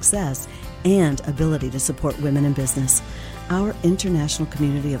her success and ability to support women in business. Our international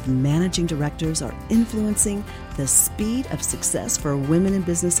community of managing directors are influencing the speed of success for women in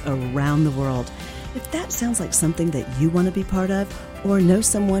business around the world. If that sounds like something that you want to be part of or know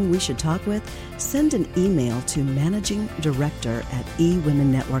someone we should talk with, send an email to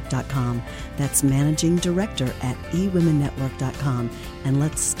managingdirector@eWomenNetwork.com. That's managingdirector@eWomenNetwork.com, and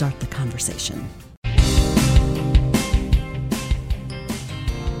let's start the conversation.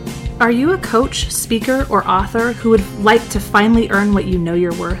 Are you a coach, speaker, or author who would like to finally earn what you know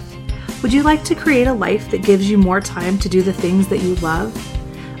you're worth? Would you like to create a life that gives you more time to do the things that you love?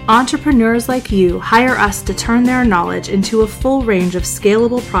 Entrepreneurs like you hire us to turn their knowledge into a full range of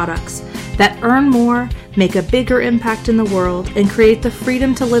scalable products that earn more, make a bigger impact in the world, and create the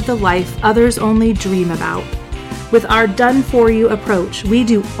freedom to live the life others only dream about. With our done-for-you approach, we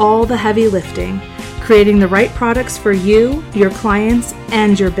do all the heavy lifting, creating the right products for you, your clients,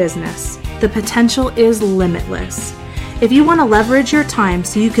 and your business. The potential is limitless. If you want to leverage your time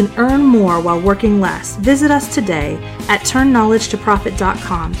so you can earn more while working less, visit us today at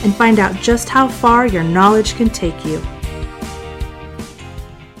turnknowledgetoprofit.com and find out just how far your knowledge can take you.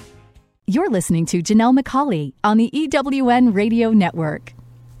 You're listening to Janelle McCauley on the EWN Radio Network.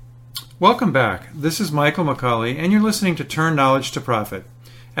 Welcome back. This is Michael McCauley, and you're listening to Turn Knowledge to Profit.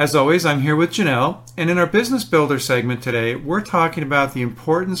 As always, I'm here with Janelle, and in our Business Builder segment today, we're talking about the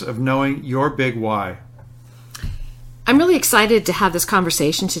importance of knowing your big why. I'm really excited to have this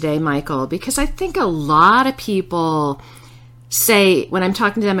conversation today, Michael, because I think a lot of people say, when I'm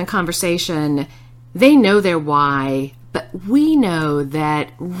talking to them in conversation, they know their why, but we know that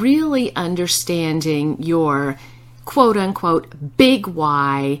really understanding your quote-unquote big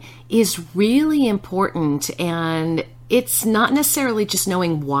why is really important, and it's not necessarily just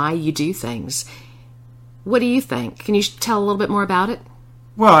knowing why you do things. What do you think? Can you tell a little bit more about it?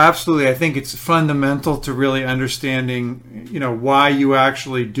 Well, absolutely. I think it's fundamental to really understanding, why you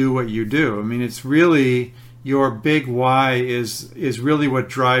actually do what you do. I mean, it's really your big why is really what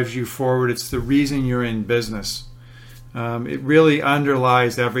drives you forward. It's the reason you're in business. It really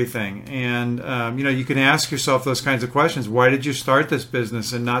underlies everything. And, you can ask yourself those kinds of questions. Why did you start this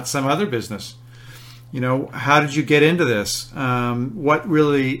business and not some other business? How did you get into this? What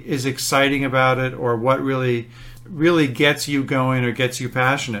really is exciting about it, or what really gets you going or gets you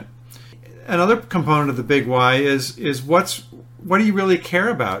passionate? Another component of the big why is what do you really care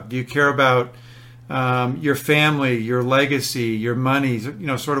about? Do you care about your family, your legacy, your money?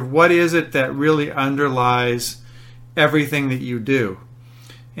 Sort of what is it that really underlies everything that you do?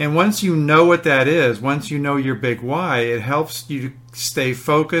 And once you know what that is, once you know your big why, it helps you to stay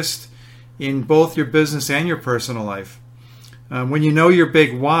focused in both your business and your personal life. When you know your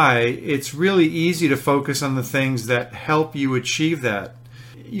big why, it's really easy to focus on the things that help you achieve that.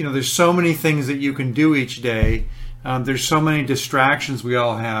 There's so many things that you can do each day. There's so many distractions we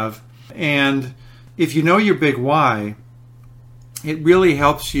all have. And if you know your big why, it really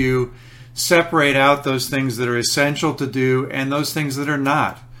helps you separate out those things that are essential to do and those things that are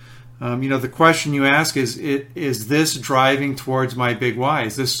not. The question you ask is this driving towards my big why?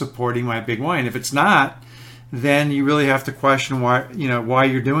 Is this supporting my big why? And if it's not, then you really have to question why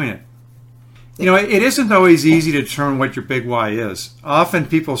you're doing it. It isn't always easy to determine what your big why is. Often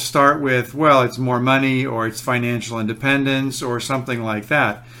people start with, well, it's more money, or it's financial independence, or something like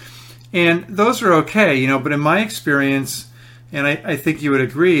that. And those are okay, but in my experience, and I think you would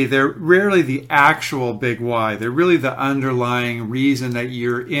agree, they're rarely the actual big why. They're really the underlying reason that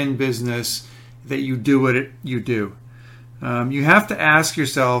you're in business, that you do what you do. You have to ask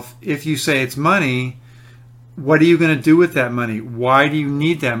yourself, if you say it's money, what are you going to do with that money? Why do you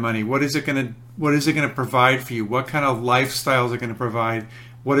need that money? What is it going to provide for you? What kind of lifestyle is it going to provide?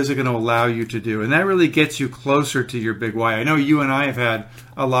 What is it going to allow you to do? And that really gets you closer to your big why. I know you and I have had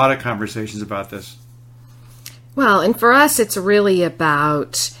a lot of conversations about this. Well, and for us, it's really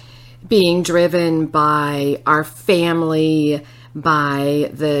about being driven by our family,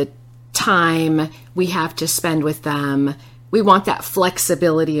 by the time we have to spend with them, We want that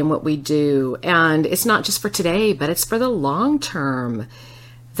flexibility in what we do. And it's not just for today, but it's for the long term.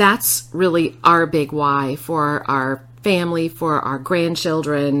 That's really our big why for our family, for our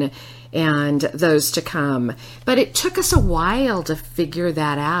grandchildren, and those to come. But it took us a while to figure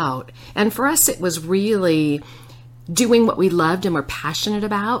that out. And for us, it was really doing what we loved and were passionate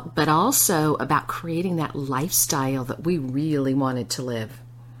about, but also about creating that lifestyle that we really wanted to live.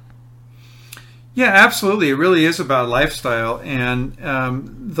 Yeah, absolutely. It really is about lifestyle, and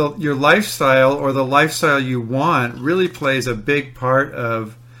your lifestyle or the lifestyle you want really plays a big part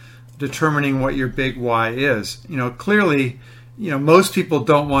of determining what your big why is. Clearly, most people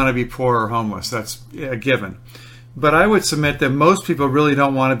don't want to be poor or homeless. That's a given. But I would submit that most people really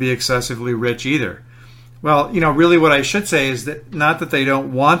don't want to be excessively rich either. Well, really what I should say is that not that they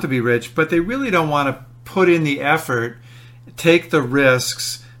don't want to be rich, but they really don't want to put in the effort, take the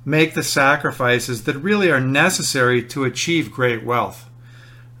risks, make the sacrifices that really are necessary to achieve great wealth.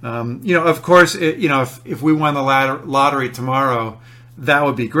 Of course, if we won the lottery tomorrow, that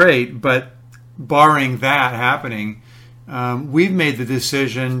would be great. But barring that happening, we've made the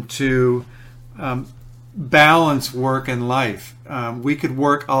decision to balance work and life. We could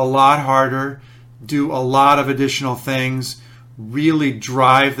work a lot harder, do a lot of additional things, really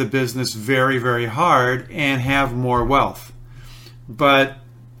drive the business very, very hard, and have more wealth. But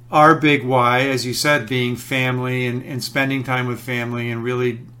our big why, as you said, being family and spending time with family and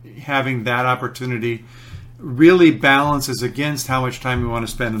really having that opportunity really balances against how much time we want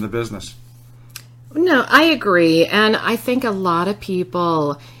to spend in the business. No, I agree. And I think a lot of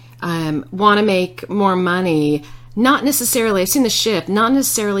people want to make more money, not necessarily, I've seen the shift, not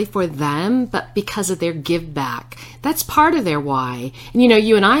necessarily for them, but because of their give back. That's part of their why. And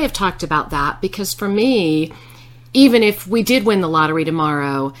you and I have talked about that, because for me, even if we did win the lottery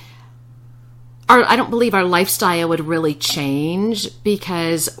tomorrow, I don't believe our lifestyle would really change,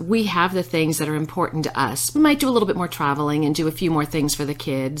 because we have the things that are important to us. We might do a little bit more traveling and do a few more things for the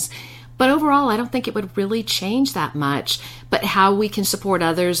kids. But overall, I don't think it would really change that much. But how we can support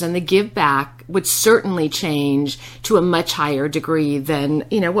others and the give back would certainly change to a much higher degree than,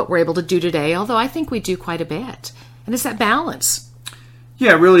 what we're able to do today. Although I think we do quite a bit. And it's that balance.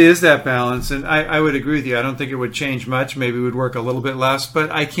 Yeah, it really is that balance. And I would agree with you. I don't think it would change much. Maybe we'd work a little bit less,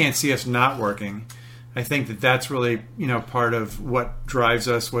 but I can't see us not working. I think that that's really, part of what drives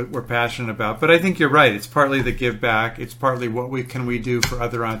us, what we're passionate about. But I think you're right. It's partly the give back. It's partly what we do for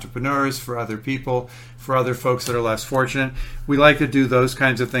other entrepreneurs, for other people, for other folks that are less fortunate. We like to do those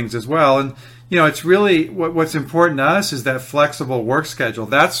kinds of things as well. And, it's really what's important to us is that flexible work schedule.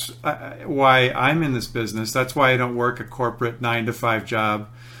 That's why I'm in this business. That's why I don't work a corporate 9-to-5 job.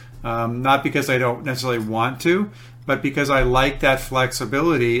 Not because I don't necessarily want to, but because I like that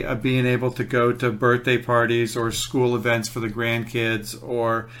flexibility of being able to go to birthday parties or school events for the grandkids,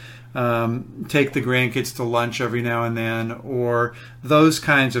 or take the grandkids to lunch every now and then, or those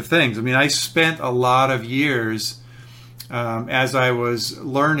kinds of things. I mean, I spent a lot of years as I was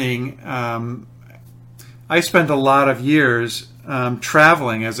learning. I spent a lot of years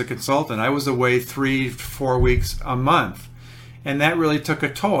traveling as a consultant. I was away 3 to 4 weeks a month. And that really took a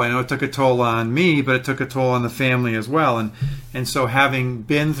toll. I know it took a toll on me, but it took a toll on the family as well. And so having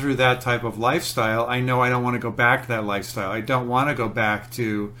been through that type of lifestyle, I know I don't want to go back to that lifestyle. I don't want to go back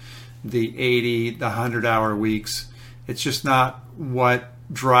to the 80, the 100-hour weeks. It's just not what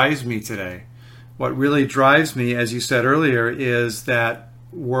drives me today. What really drives me, as you said earlier, is that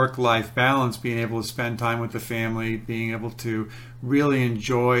work-life balance, being able to spend time with the family, being able to really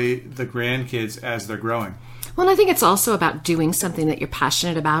enjoy the grandkids as they're growing. Well, and I think it's also about doing something that you're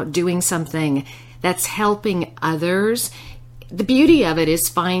passionate about, doing something that's helping others. The beauty of it is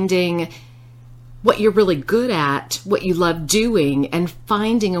finding what you're really good at, what you love doing, and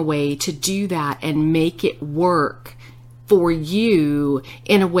finding a way to do that and make it work for you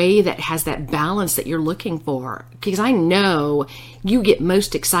in a way that has that balance that you're looking for. Because I know you get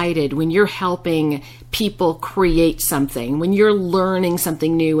most excited when you're helping people create something, when you're learning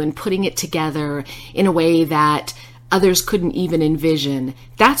something new and putting it together in a way that others couldn't even envision.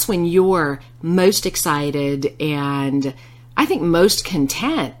 That's when you're most excited and I think most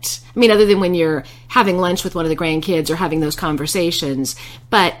content. I mean, other than when you're having lunch with one of the grandkids or having those conversations.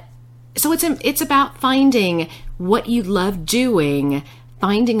 But so it's about finding what you love doing,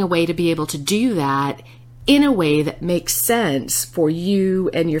 finding a way to be able to do that in a way that makes sense for you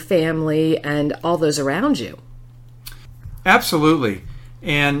and your family and all those around you. Absolutely.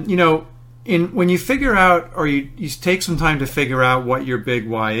 And, when you figure out, or you take some time to figure out what your big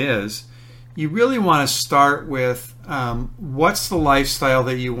why is, you really want to start with what's the lifestyle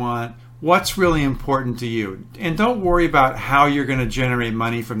that you want, what's really important to you. And don't worry about how you're going to generate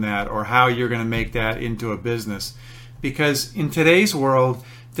money from that or how you're going to make that into a business. Because in today's world,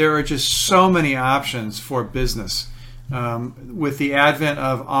 there are just so many options for business. With the advent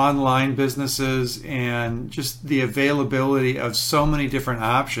of online businesses and just the availability of so many different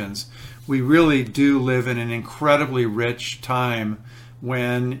options, we really do live in an incredibly rich time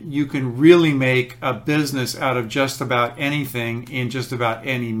when you can really make a business out of just about anything in just about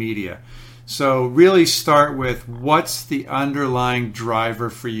any media. So really start with what's the underlying driver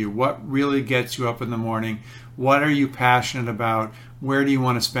for you? What really gets you up in the morning? What are you passionate about? Where do you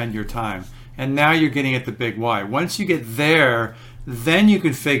want to spend your time? And now you're getting at the big why. Once you get there, then you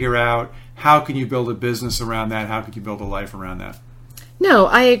can figure out how can you build a business around that? How can you build a life around that? No,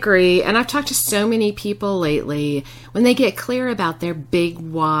 I agree. And I've talked to so many people lately. When they get clear about their big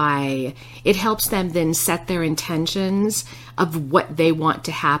why, it helps them then set their intentions of what they want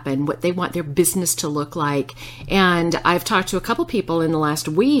to happen, what they want their business to look like. And I've talked to a couple people in the last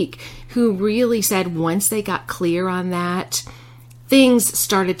week who really said once they got clear on that, things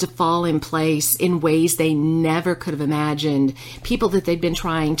started to fall in place in ways they never could have imagined. People that they'd been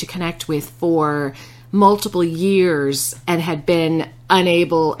trying to connect with for multiple years and had been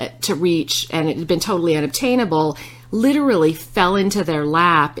unable to reach, and it had been totally unobtainable, literally fell into their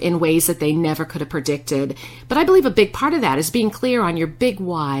lap in ways that they never could have predicted. But I believe a big part of that is being clear on your big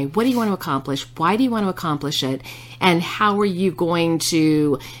why. What do you want to accomplish? Why do you want to accomplish it? And how are you going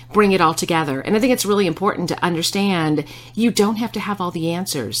to bring it all together? And I think it's really important to understand you don't have to have all the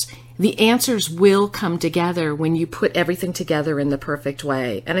answers. The answers will come together when you put everything together in the perfect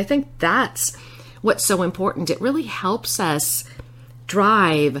way. And I think that's what's so important. It really helps us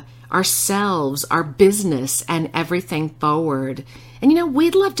drive ourselves, our business, and everything forward. And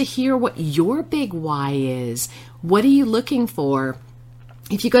we'd love to hear what your big why is. What are you looking for?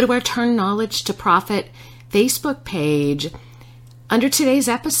 If you go to our Turn Knowledge to Profit Facebook page, under today's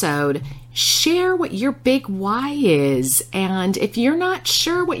episode, share what your big why is. And if you're not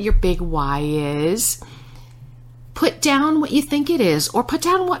sure what your big why is, put down what you think it is, or put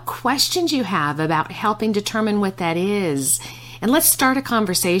down what questions you have about helping determine what that is. And let's start a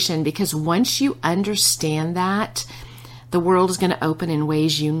conversation, because once you understand that, the world is going to open in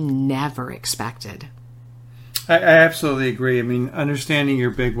ways you never expected. I absolutely agree. I mean, understanding your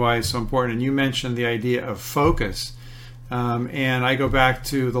big why is so important. And you mentioned the idea of focus. And I go back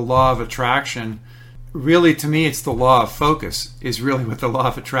to the law of attraction. Really, to me, it's the law of focus is really what the law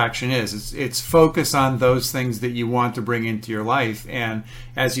of attraction is. It's focus on those things that you want to bring into your life. And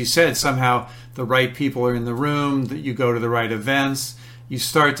as you said, somehow the right people are in the room, that you go to the right events, you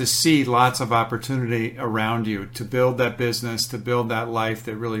start to see lots of opportunity around you to build that business, to build that life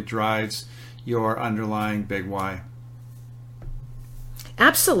that really drives your underlying big why.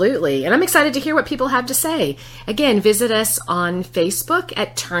 Absolutely. And I'm excited to hear what people have to say. Again, visit us on Facebook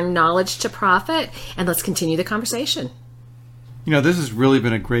at Turn Knowledge to Profit, and let's continue the conversation. This has really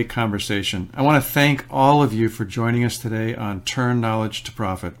been a great conversation. I want to thank all of you for joining us today on Turn Knowledge to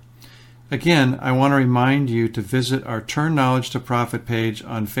Profit. Again, I want to remind you to visit our Turn Knowledge to Profit page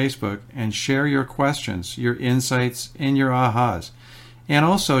on Facebook and share your questions, your insights, and your ahas. And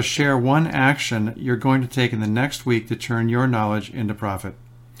also share one action you're going to take in the next week to turn your knowledge into profit.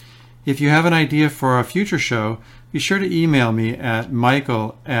 If you have an idea for a future show, be sure to email me at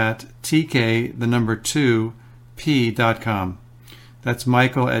michael@tk2p.com. That's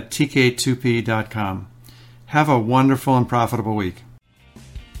michael@tk2p.com. Have a wonderful and profitable week.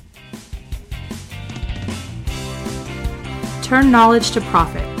 Turn Knowledge to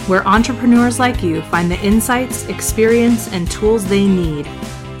Profit, where entrepreneurs like you find the insights, experience, and tools they need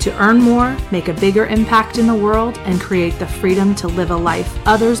to earn more, make a bigger impact in the world, and create the freedom to live a life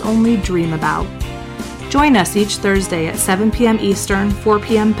others only dream about. Join us each Thursday at 7 p.m. Eastern, 4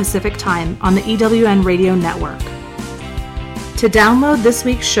 p.m. Pacific Time on the EWN Radio Network. To download this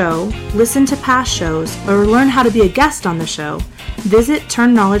week's show, listen to past shows, or learn how to be a guest on the show, visit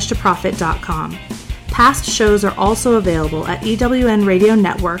turnknowledgetoprofit.com. Past shows are also available at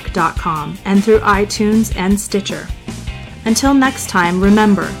eWNRadioNetwork.com and through iTunes and Stitcher. Until next time,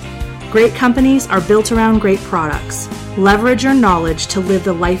 remember, great companies are built around great products. Leverage your knowledge to live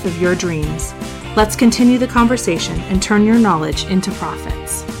the life of your dreams. Let's continue the conversation and turn your knowledge into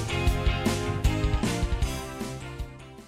profits.